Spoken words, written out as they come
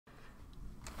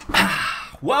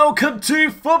Welcome to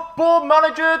Football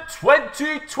Manager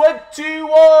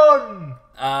 2021!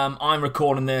 I'm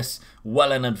recording this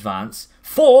well in advance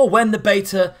for when the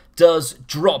beta does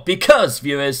drop because,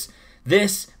 viewers,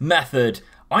 this method,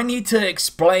 I need to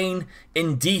explain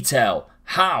in detail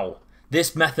how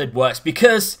this method works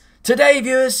because today,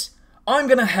 viewers, I'm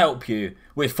going to help you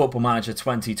with Football Manager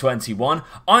 2021.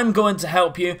 I'm going to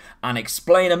help you and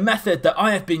explain a method that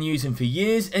I have been using for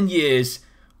years and years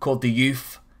called the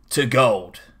Youth to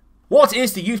Gold. What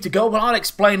is the Youth to Gold? Well, I'll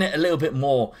explain it a little bit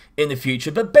more in the future,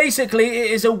 but basically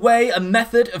it is a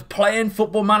method of playing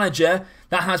Football Manager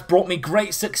that has brought me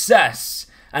great success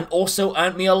and also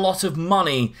earned me a lot of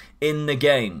money in the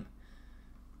game.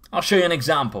 I'll show you an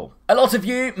example. A lot of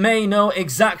you may know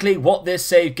exactly what this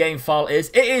save game file is.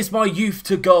 It is my Youth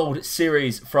to Gold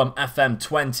series from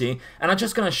FM20, and I'm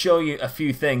just going to show you a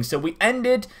few things. So we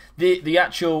ended the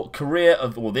actual career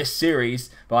of, or this series,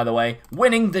 by the way,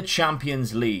 winning the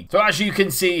Champions League. So as you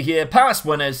can see here, past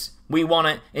winners, we won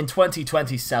it in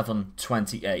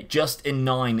 2027-28, just in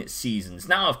 9 seasons.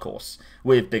 Now, of course,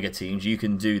 with bigger teams, you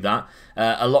can do that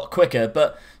a lot quicker.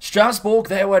 But Strasbourg,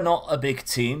 they were not a big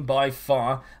team by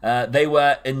far. They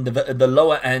were in the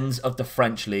lower ends of the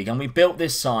French league, and we built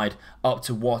this side up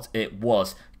to what it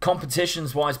was.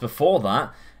 Competitions-wise before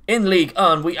that, in Ligue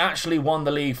 1, we actually won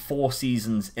the league 4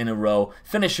 seasons in a row,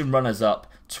 finishing runners-up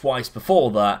twice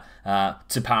before that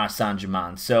to Paris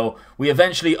Saint-Germain. So we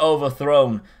eventually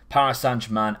overthrown Paris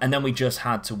Saint-Germain, and then we just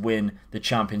had to win the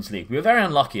Champions League. We were very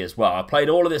unlucky as well. I played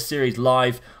all of this series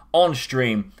live on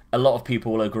stream. A lot of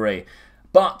people will agree.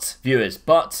 But, viewers,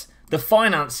 the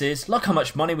finances, look how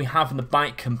much money we have in the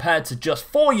bank compared to just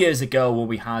 4 years ago where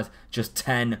we had just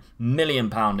 £10 million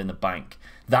in the bank.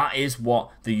 That is what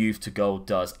the Youth to Gold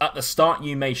does. At the start,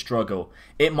 you may struggle.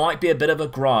 It might be a bit of a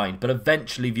grind, but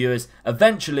eventually, viewers,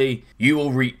 eventually, you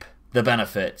will reap the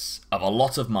benefits of a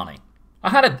lot of money. I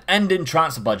had an ending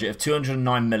transfer budget of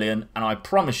 209 million, and I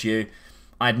promise you,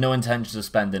 I had no intention of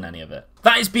spending any of it.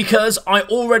 That is because I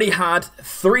already had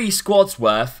 3 squads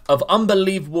worth of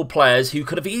unbelievable players who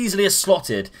could have easily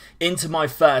slotted into my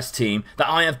first team that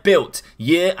I have built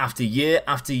year after year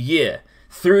after year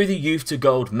through the Youth to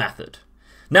Gold method.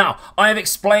 Now, I have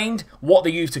explained what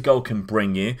the Youth to Gold can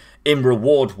bring you in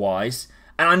reward-wise,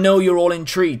 and I know you're all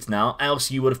intrigued now,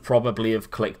 else you would have probably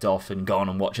clicked off and gone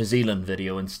and watched a Zealand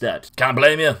video instead. Can't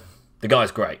blame you. The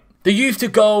guy's great. The Youth to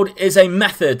Gold is a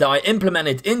method that I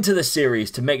implemented into the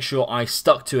series to make sure I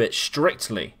stuck to it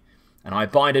strictly, and I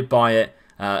abided by it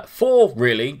for,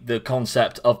 really, the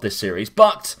concept of the series,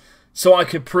 but so I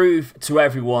could prove to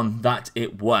everyone that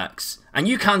it works. And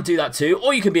you can do that too,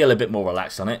 or you can be a little bit more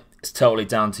relaxed on it. It's totally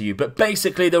down to you. But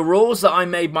basically, the rules that I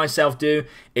made myself do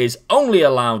is only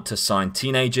allowed to sign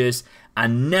teenagers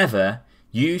and never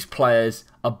use players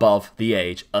above the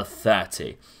age of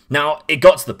 30. Now, it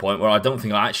got to the point where I don't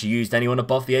think I actually used anyone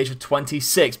above the age of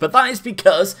 26, but that is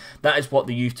because that is what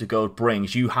the Youth to Gold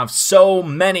brings. You have so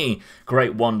many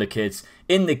great wonder kids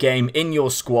in the game, in your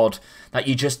squad, that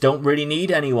you just don't really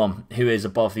need anyone who is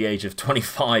above the age of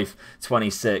 25,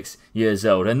 26 years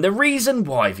old. And the reason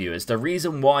why, viewers, the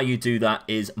reason why you do that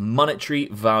is monetary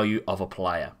value of a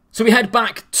player. So we head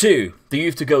back to the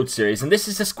Youth to Gold series, and this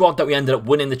is the squad that we ended up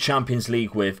winning the Champions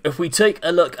League with. If we take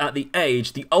a look at the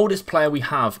age, the oldest player we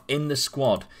have in the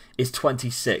squad is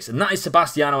 26, and that is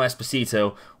Sebastiano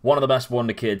Esposito, one of the best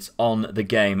wonder kids on the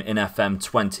game in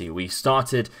FM20.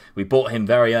 We bought him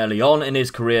very early on in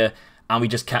his career, and we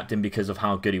just kept him because of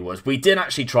how good he was. We did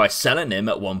actually try selling him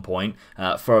at one point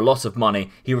for a lot of money.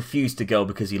 He refused to go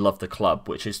because he loved the club,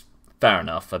 which is fair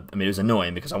enough. I mean, it was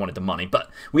annoying because I wanted the money, but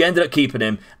we ended up keeping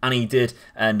him, and he did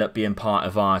end up being part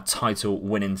of our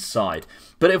title-winning side.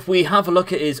 But if we have a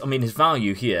look at his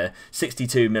value here,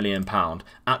 £62 million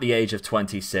at the age of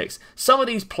 26. Some of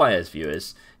these players,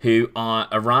 viewers, who are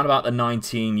around about the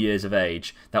 19 years of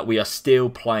age that we are still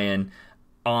playing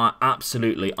are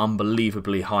absolutely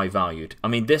unbelievably high valued. I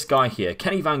mean, this guy here,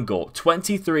 Kenny Van Gogh,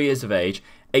 23 years of age,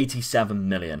 87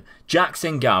 million. Jack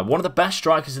Singard, one of the best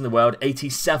strikers in the world,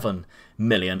 87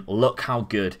 million. Look how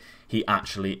good he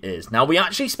actually is. Now, we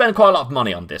actually spent quite a lot of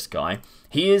money on this guy.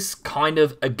 He is kind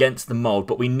of against the mold,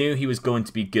 but we knew he was going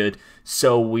to be good,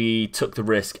 so we took the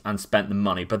risk and spent the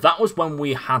money. But that was when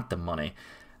we had the money.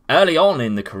 Early on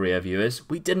in the career, viewers,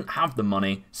 we didn't have the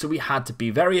money, so we had to be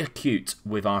very acute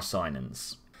with our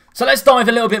signings. So let's dive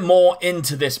a little bit more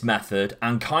into this method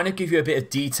and kind of give you a bit of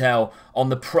detail on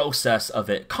the process of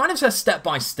it, kind of a step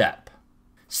by step.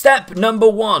 Step number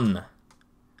 1,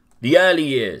 the early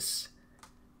years.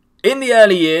 In the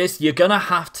early years, you're going to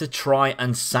have to try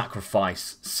and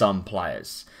sacrifice some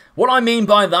players. What I mean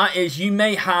by that is you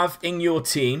may have in your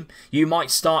team, you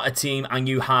might start a team and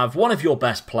you have one of your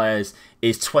best players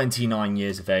is 29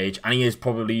 years of age and he is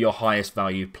probably your highest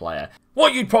valued player.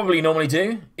 What you'd probably normally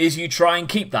do is you try and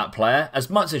keep that player as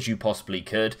much as you possibly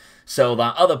could so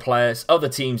that other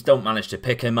teams don't manage to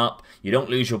pick him up, you don't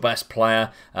lose your best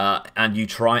player, and you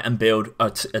try and build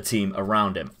a team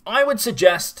around him. I would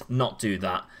suggest not do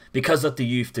that because of the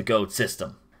youth to gold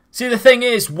system. See, the thing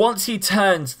is, once he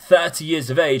turns 30 years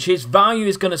of age, his value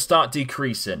is going to start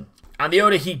decreasing. And the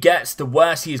older he gets, the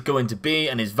worse he's going to be,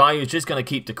 and his value is just going to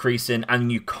keep decreasing,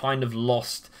 and you kind of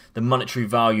lost the monetary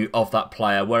value of that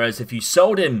player. Whereas if you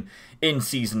sold him in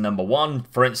season number 1,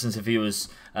 for instance, if he was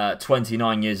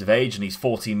 29 years of age and he's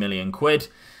 40 million quid,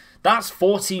 that's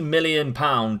 40 million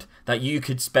pound that you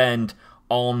could spend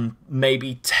on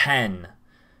maybe 10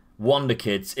 wonder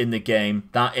kids in the game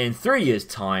that in 3 years'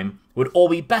 time would all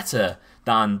be better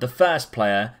than the first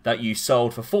player that you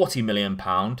sold for 40 million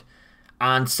pound.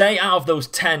 And say out of those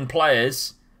 10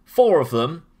 players, 4 of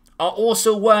them are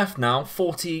also worth now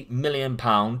 40 million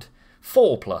pound.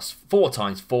 4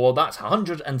 times 4, that's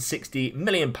 160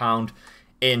 million pound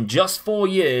in just 4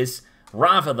 years,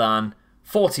 rather than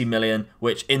 40 million,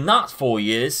 which in that 4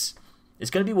 years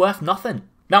is going to be worth nothing.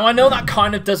 Now I know that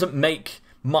kind of doesn't make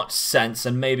much sense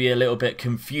and maybe a little bit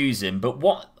confusing, but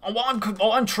what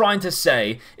I'm trying to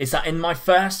say is that in my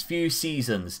first few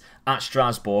seasons at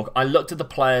Strasbourg, I looked at the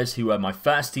players who were my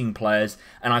first team players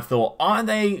and I thought, are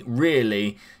they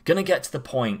really going to get to the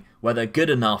point where they're good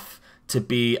enough to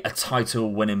be a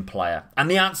title winning player? And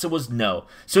the answer was no.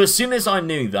 So as soon as I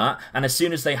knew that, and as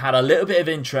soon as they had a little bit of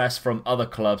interest from other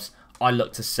clubs, I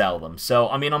looked to sell them. So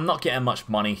I mean, I'm not getting much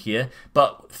money here,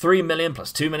 but 3 million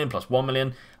plus 2 million plus 1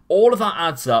 million, all of that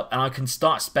adds up and I can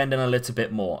start spending a little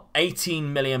bit more.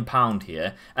 18 million pound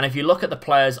here. And if you look at the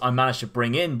players I managed to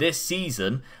bring in this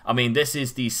season, I mean, this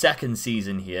is the second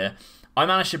season here, I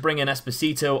managed to bring in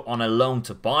Esposito on a loan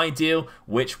to buy deal,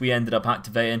 which we ended up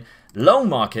activating. Loan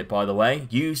market, by the way,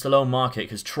 used the loan market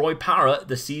because Troy Parrott,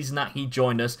 the season that he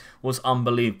joined us, was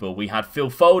unbelievable. We had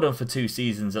Phil Foden for 2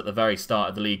 seasons at the very start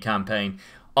of the league campaign.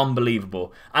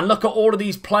 Unbelievable. And look at all of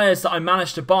these players that I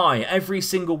managed to buy. Every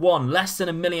single one less than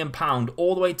 £1 million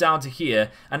all the way down to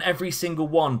here, and every single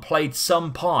one played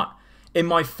some part in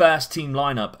my first team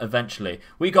lineup eventually.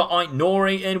 We got Ait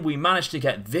Nori in, we managed to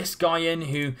get this guy in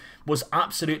who was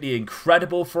absolutely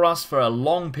incredible for us for a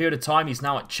long period of time. He's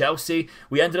now at Chelsea.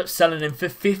 We ended up selling him for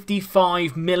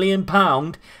 £55 million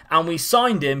and we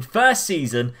signed him first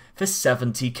season for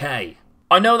 70k.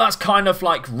 I know that's kind of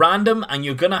like random and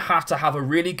you're going to have a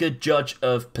really good judge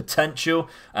of potential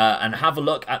and have a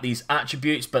look at these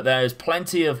attributes, but there's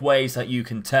plenty of ways that you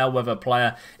can tell whether a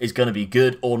player is going to be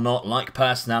good or not, like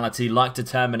personality, like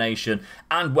determination,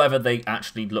 and whether they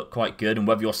actually look quite good and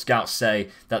whether your scouts say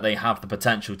that they have the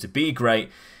potential to be great.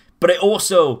 But it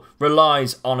also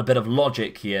relies on a bit of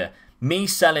logic here. Me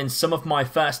selling some of my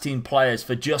first team players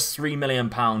for just £3 million,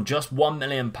 just £1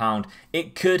 million,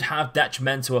 it could have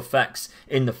detrimental effects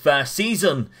in the first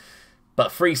season.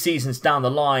 But 3 seasons down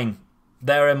the line,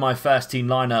 they're in my first team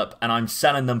lineup and I'm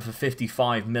selling them for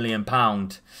 £55 million.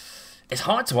 It's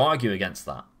hard to argue against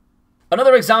that.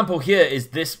 Another example here is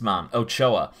this man,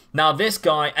 Ochoa. Now this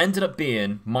guy ended up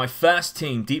being my first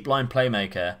team deep line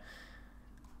playmaker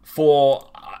for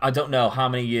I don't know how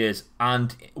many years,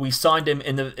 and we signed him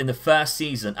in the first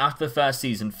season, after the first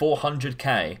season,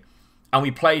 400k, and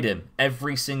we played him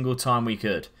every single time we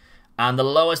could. And the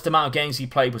lowest amount of games he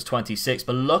played was 26,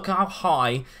 but look how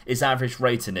high his average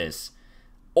rating is.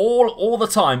 All the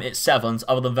time it's 7s,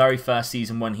 other than the very first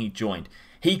season when he joined.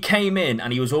 He came in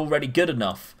and he was already good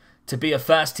enough to be a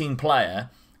first team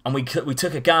player, and we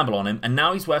took a gamble on him, and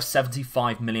now he's worth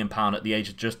 £75 million at the age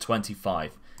of just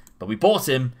 25. But we bought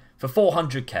him for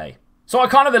 400k. So I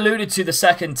kind of alluded to the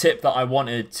second tip that I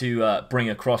wanted to bring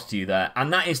across to you there,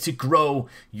 and that is to grow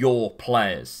your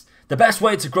players. The best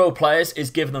way to grow players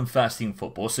is give them first team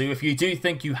football. So if you do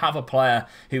think you have a player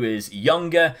who is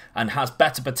younger and has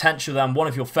better potential than one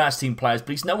of your first team players, but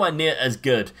he's nowhere near as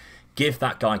good, give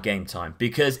that guy game time.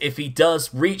 Because if he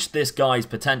does reach this guy's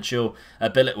potential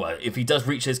ability, well, if he does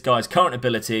reach this guy's current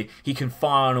ability, he can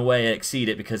far and away exceed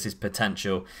it because his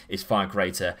potential is far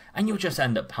greater. And you'll just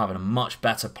end up having a much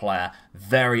better player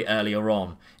very earlier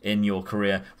on in your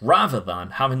career, rather than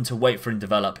having to wait for him to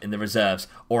develop in the reserves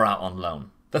or out on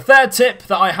loan. The third tip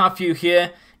that I have for you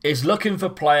here is looking for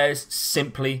players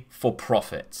simply for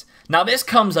profit. Now this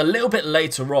comes a little bit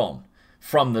later on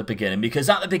from the beginning, because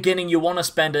at the beginning you want to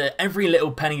spend every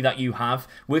little penny that you have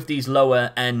with these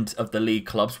lower end of the league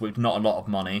clubs with not a lot of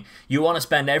money. You want to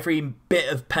spend every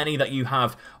bit of penny that you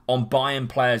have on buying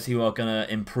players who are going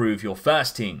to improve your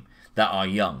first team. that are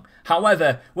young.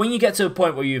 However, when you get to a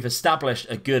point where you've established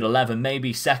a good 11,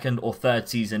 maybe second or third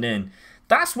season in,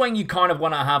 that's when you kind of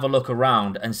want to have a look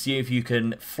around and see if you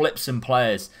can flip some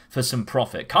players for some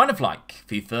profit. Kind of like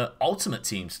FIFA Ultimate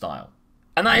Team style.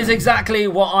 And that is exactly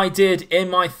what I did in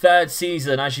my third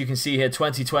season, as you can see here,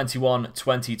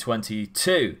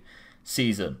 2021-2022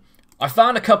 season. I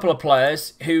found a couple of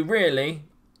players who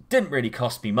didn't really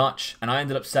cost me much, and I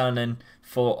ended up selling in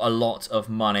for a lot of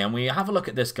money. And we have a look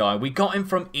at this guy. We got him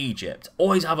from Egypt.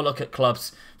 Always have a look at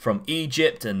clubs from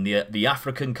Egypt and the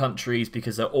African countries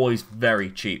because they're always very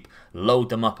cheap. Load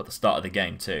them up at the start of the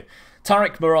game too.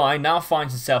 Tariq Marai now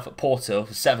finds himself at Porto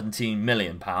for £17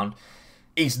 million.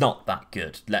 He's not that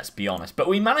good, let's be honest. But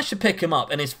we managed to pick him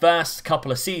up in his first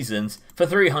couple of seasons for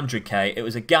 300k. It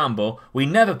was a gamble. We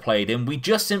never played him. We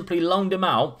just simply loaned him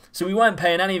out, so we weren't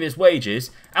paying any of his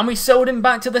wages. And we sold him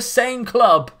back to the same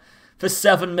club for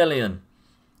 7 million.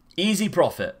 Easy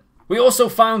profit. We also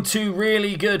found two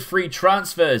really good free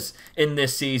transfers in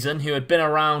this season who had been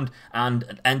around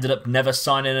and ended up never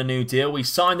signing a new deal. We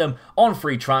signed them on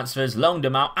free transfers, loaned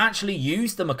them out, actually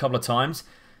used them a couple of times,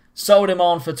 sold him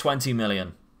on for 20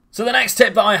 million. So the next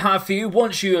tip that I have for you,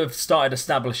 once you have started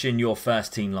establishing your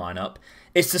first team lineup,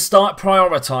 is to start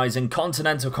prioritising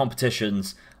continental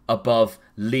competitions above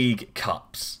league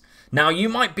cups. Now you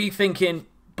might be thinking,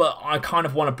 but I kind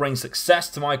of want to bring success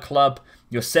to my club.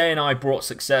 You're saying I brought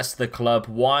success to the club.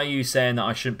 Why are you saying that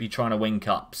I shouldn't be trying to win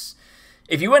cups?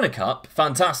 If you win a cup,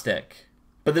 fantastic.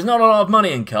 But there's not a lot of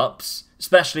money in cups,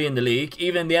 especially in the league.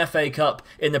 Even in the FA Cup,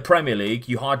 in the Premier League,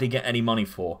 you hardly get any money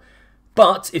for.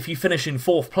 But if you finish in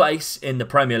 4th place in the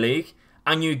Premier League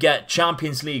and you get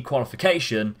Champions League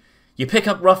qualification, you pick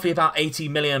up roughly about £80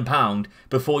 million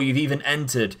before you've even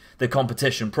entered the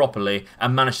competition properly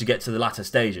and managed to get to the latter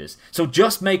stages. So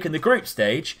just making the group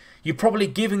stage, you're probably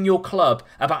giving your club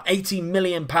about £80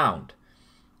 million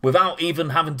without even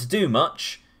having to do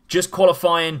much, just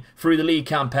qualifying through the league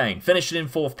campaign, finishing in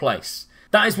 4th place.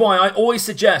 That is why I always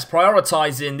suggest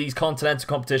prioritising these continental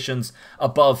competitions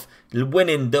above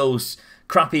winning those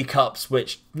crappy cups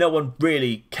which no one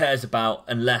really cares about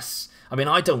unless... I mean,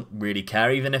 I don't really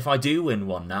care even if I do win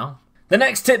one now. The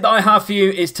next tip that I have for you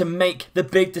is to make the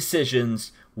big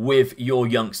decisions with your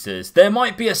youngsters. There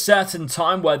might be a certain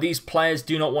time where these players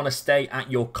do not want to stay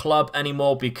at your club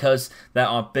anymore because there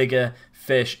are bigger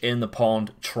fish in the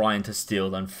pond trying to steal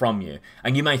them from you.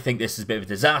 And you may think this is a bit of a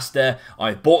disaster.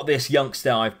 I've bought this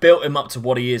youngster, I've built him up to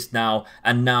what he is now,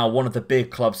 and now one of the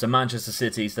big clubs, the Manchester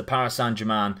Cities, the Paris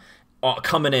Saint-Germain, are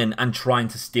coming in and trying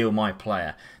to steal my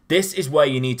player. This is where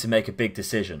you need to make a big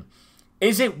decision.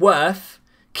 Is it worth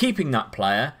keeping that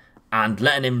player and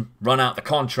letting him run out the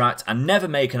contract and never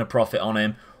making a profit on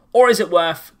him? Or is it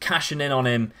worth cashing in on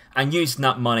him and using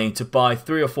that money to buy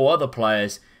 3 or 4 other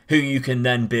players who you can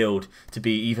then build to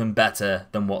be even better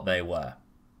than what they were?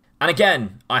 And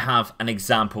again, I have an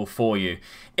example for you.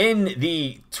 In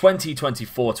the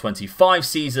 2024-25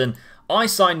 season, I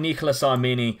signed Nicolas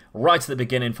Armini right at the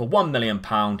beginning for £1 million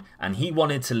and he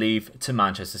wanted to leave to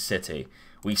Manchester City.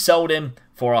 We sold him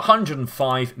for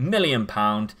 £105 million,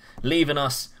 leaving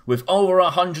us with over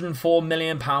 £104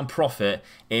 million profit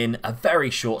in a very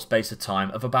short space of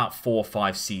time of about 4 or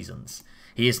 5 seasons.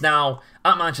 He is now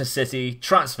at Manchester City,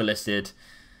 transfer listed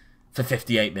for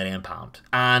 £58 million.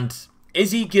 And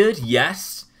is he good?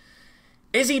 Yes.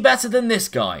 Is he better than this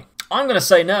guy? I'm going to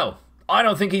say no. I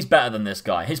don't think he's better than this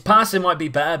guy. His passing might be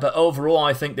better, but overall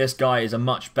I think this guy is a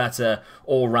much better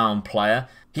all-round player.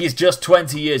 He's just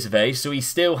 20 years of age, so he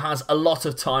still has a lot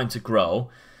of time to grow.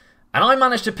 And I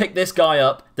managed to pick this guy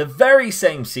up the very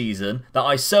same season that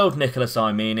I sold Nicolas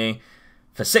Armini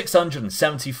for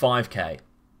 675k.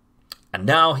 And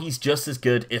now he's just as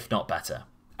good, if not better.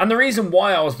 And the reason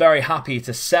why I was very happy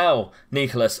to sell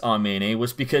Nicolas Armini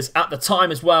was because at the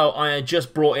time as well, I had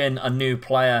just brought in a new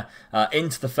player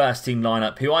into the first team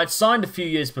lineup who I'd signed a few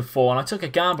years before, and I took a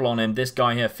gamble on him, this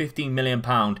guy here, £15 million,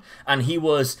 and he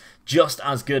was just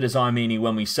as good as Armini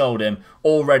when we sold him,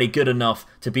 already good enough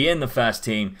to be in the first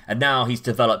team, and now he's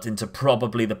developed into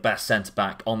probably the best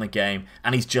centre-back on the game,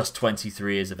 and he's just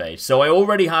 23 years of age. So I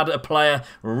already had a player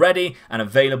ready and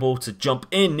available to jump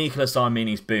in Nicolas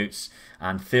Armini's boots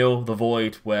and fill the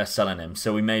void we're selling him.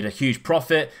 So we made a huge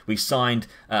profit. We signed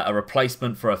a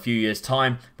replacement for a few years'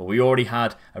 time, but we already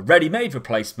had a ready-made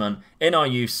replacement in our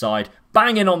youth side,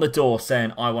 banging on the door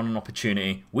saying, I want an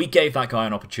opportunity. We gave that guy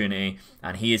an opportunity,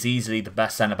 and he is easily the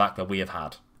best centre-back that we have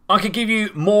had. I could give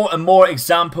you more and more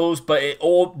examples, but it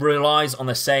all relies on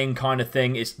the same kind of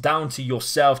thing. It's down to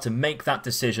yourself to make that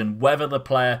decision whether the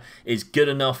player is good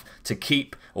enough to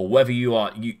keep, or whether you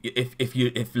are.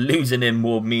 If losing him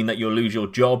will mean that you'll lose your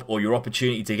job or your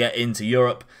opportunity to get into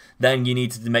Europe, then you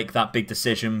need to make that big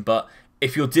decision. But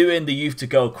if you're doing the youth to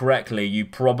go correctly, you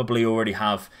probably already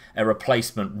have a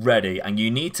replacement ready, and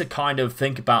you need to kind of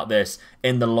think about this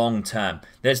in the long term.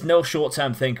 There's no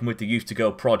short-term thinking with the youth to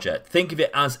go project. Think of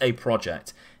it as a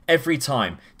project. Every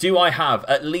time, do I have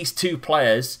at least 2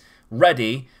 players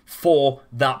ready for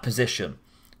that position?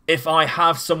 If I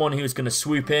have someone who's going to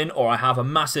swoop in, or I have a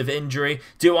massive injury,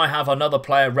 do I have another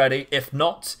player ready? If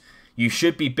not, you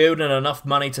should be building enough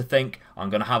money to think, I'm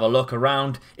going to have a look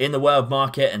around in the world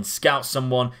market and scout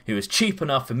someone who is cheap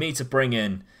enough for me to bring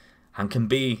in and can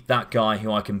be that guy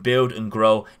who I can build and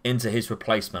grow into his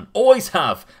replacement. Always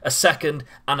have a second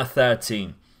and a third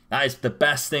team. That is the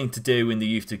best thing to do in the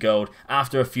Youth to Gold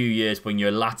after a few years when you're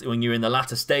in the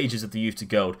latter stages of the Youth to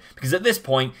Gold. Because at this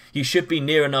point, you should be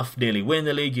near enough nearly win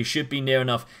the league. You should be near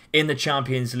enough in the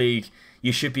Champions League.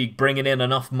 You should be bringing in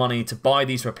enough money to buy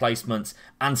these replacements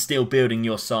and still building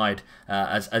your side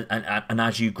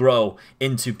as you grow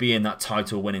into being that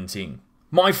title-winning team.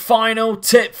 My final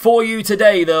tip for you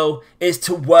today, though, is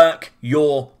to work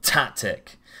your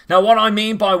tactic. Now, what I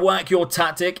mean by work your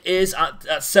tactic is at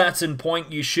a certain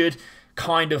point you should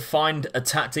kind of find a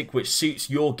tactic which suits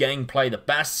your gameplay the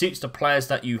best, suits the players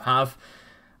that you have.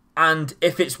 And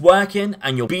if it's working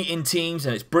and you're beating teams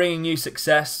and it's bringing you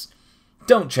success,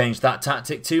 don't change that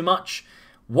tactic too much.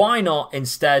 Why not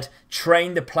instead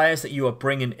train the players that you are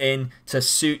bringing in to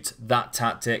suit that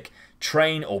tactic?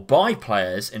 Train or buy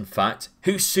players, in fact,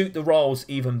 who suit the roles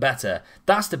even better.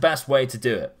 That's the best way to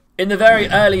do it. In the very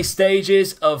early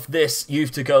stages of this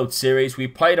Youth to Gold series, we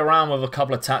played around with a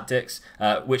couple of tactics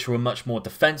which were much more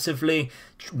defensively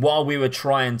while we were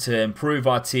trying to improve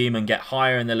our team and get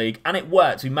higher in the league, and it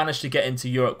worked. We managed to get into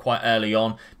Europe quite early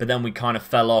on, but then we kind of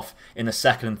fell off in the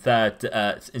second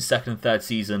and third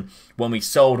season when we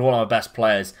sold all our best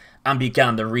players and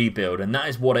began the rebuild. And that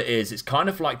is what it is. It's kind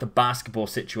of like the basketball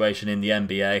situation in the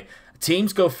NBA.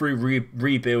 Teams go through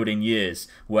rebuilding years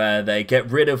where they get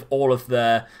rid of all of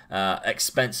their high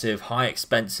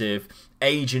expensive,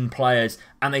 aging players,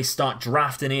 and they start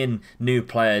drafting in new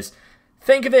players.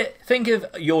 Think of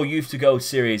your Youth to Go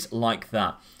series like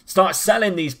that. Start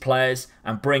selling these players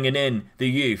and bringing in the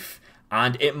youth.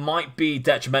 And it might be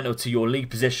detrimental to your league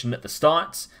position at the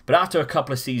start, but after a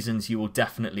couple of seasons, you will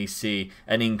definitely see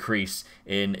an increase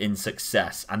in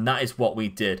success. And that is what we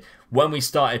did. When we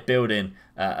started building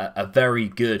a very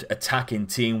good attacking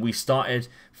team, we started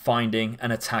finding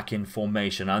an attacking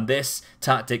formation. And this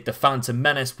tactic, the Phantom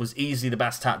Menace, was easily the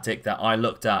best tactic that I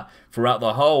looked at throughout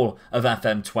the whole of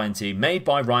FM20, made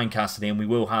by Ryan Cassidy. And we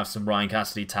will have some Ryan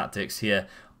Cassidy tactics here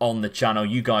on the channel.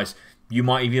 You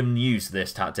might even use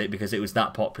this tactic because it was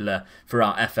that popular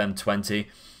throughout FM20.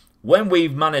 When we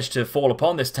managed to fall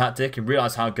upon this tactic and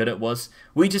realise how good it was,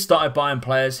 we just started buying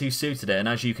players who suited it. And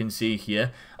as you can see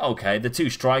here, okay, the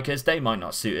 2 strikers, they might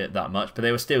not suit it that much, but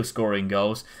they were still scoring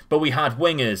goals. But we had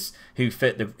wingers who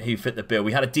fit the bill.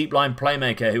 We had a deep line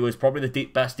playmaker who was probably the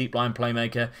best deep line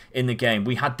playmaker in the game.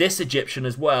 We had this Egyptian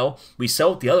as well. We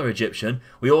sold the other Egyptian.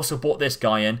 We also bought this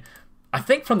guy in. I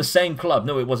think from the same club.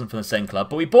 No, it wasn't from the same club.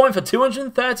 But we bought him for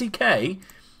 230k.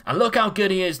 And look how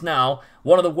good he is now.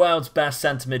 One of the world's best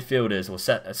centre midfielders, or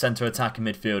centre attacking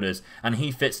midfielders. And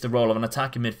he fits the role of an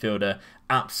attacking midfielder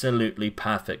absolutely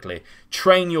perfectly.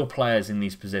 Train your players in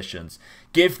these positions.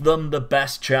 Give them the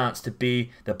best chance to be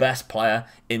the best player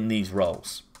in these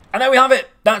roles. And there we have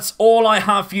it. That's all I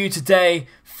have for you today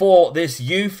for this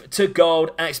Youth to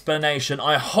Gold explanation.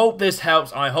 I hope this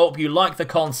helps. I hope you like the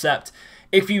concept.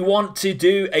 If you want to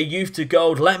do a Youth to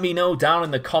Gold, let me know down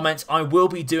in the comments. I will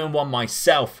be doing one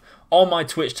myself on my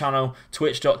Twitch channel,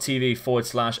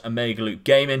 twitch.tv/Omega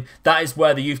Gaming. That is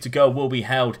where the Youth to Gold will be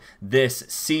held this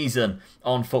season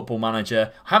on Football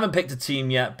Manager. I haven't picked a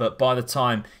team yet, but by the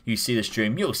time you see the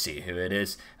stream, you'll see who it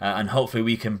is. And hopefully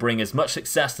we can bring as much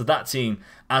success to that team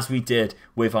as we did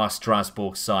with our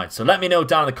Strasbourg side. So let me know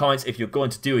down in the comments if you're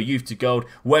going to do a Youth to Gold,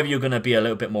 whether you're going to be a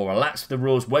little bit more relaxed with the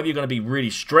rules, whether you're going to be really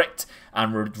strict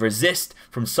and resist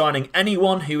from signing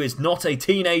anyone who is not a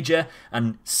teenager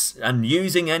and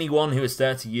using anyone who is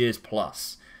 30 years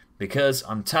plus. Because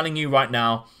I'm telling you right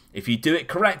now, if you do it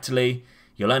correctly,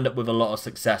 you'll end up with a lot of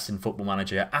success in Football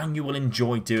Manager and you will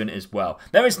enjoy doing it as well.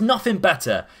 There is nothing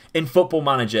better in Football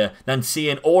Manager than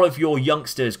seeing all of your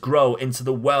youngsters grow into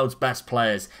the world's best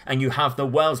players, and you have the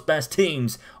world's best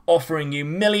teams offering you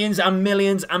millions and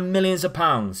millions and millions of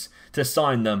pounds to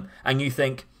sign them, and you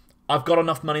think, I've got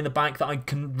enough money in the bank that I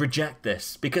can reject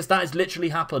this, because that has literally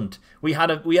happened. We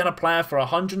had a player for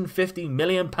 £150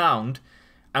 million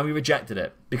and we rejected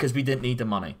it because we didn't need the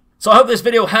money. So I hope this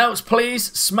video helps.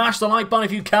 Please smash the like button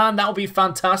if you can. That would be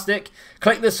fantastic.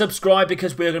 Click the subscribe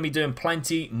because we're going to be doing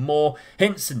plenty more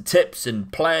hints and tips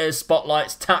and players,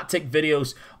 spotlights, tactic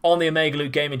videos on the Omega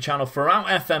Loot Gaming channel throughout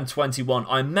FM21.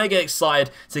 I'm mega excited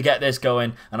to get this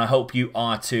going and I hope you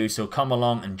are too. So come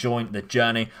along and join the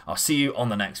journey. I'll see you on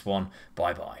the next one.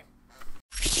 Bye bye.